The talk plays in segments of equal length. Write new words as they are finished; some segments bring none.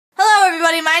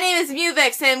everybody, my name is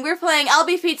Muvix, and we're playing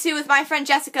LBP2 with my friend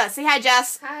Jessica. Say hi,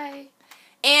 Jess. Hi.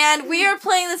 And we are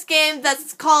playing this game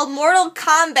that's called Mortal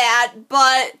Kombat,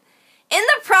 but in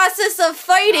the process of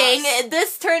fighting,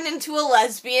 this turned into a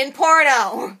lesbian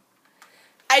porno.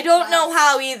 I don't know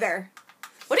how either.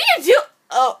 What do you do?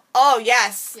 Oh,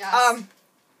 yes. Yes.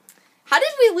 How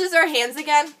did we lose our hands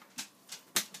again?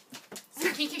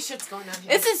 Some kinky shit's going on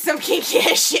here. This is some kinky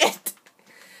shit.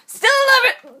 Still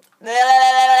never...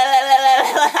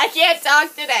 I can't talk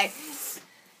today.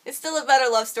 It's still a better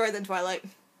love story than Twilight.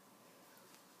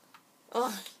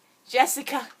 Oh,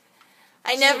 Jessica.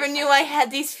 I never knew I had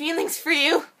these feelings for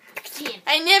you.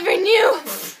 I never knew.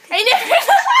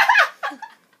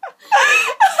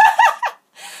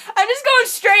 I'm just going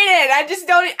straight in.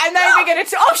 I'm not even gonna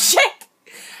oh shit!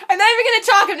 I'm not even gonna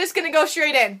talk, I'm just gonna go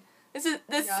straight in. This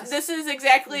is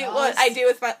exactly what I do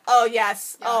with my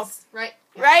Yes. Oh. Right.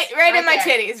 Right in my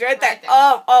titties, right there.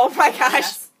 Oh my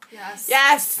gosh.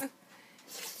 Yes.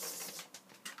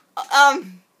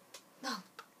 No.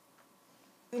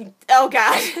 Oh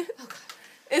god.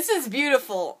 This is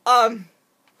beautiful.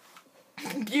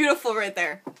 Beautiful right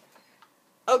there.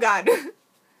 Oh god.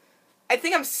 I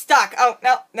think I'm stuck. Oh,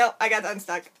 no, I got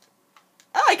unstuck.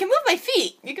 Oh, I can move my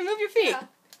feet. You can move your feet. Yeah.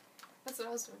 That's what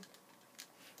I was doing.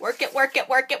 Work it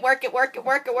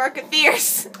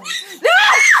fierce. No!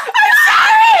 I'm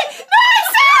sorry! No, I'm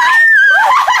sorry!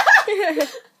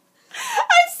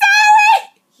 I'm sorry!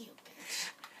 You bitch.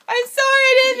 I'm sorry,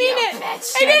 I didn't mean it. Bitch.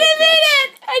 I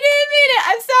didn't mean it.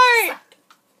 I'm sorry.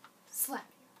 Slap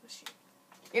me.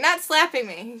 You're not slapping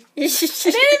me. I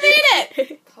didn't mean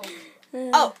it. Poke.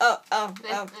 Oh,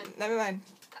 never mind.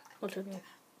 Okay.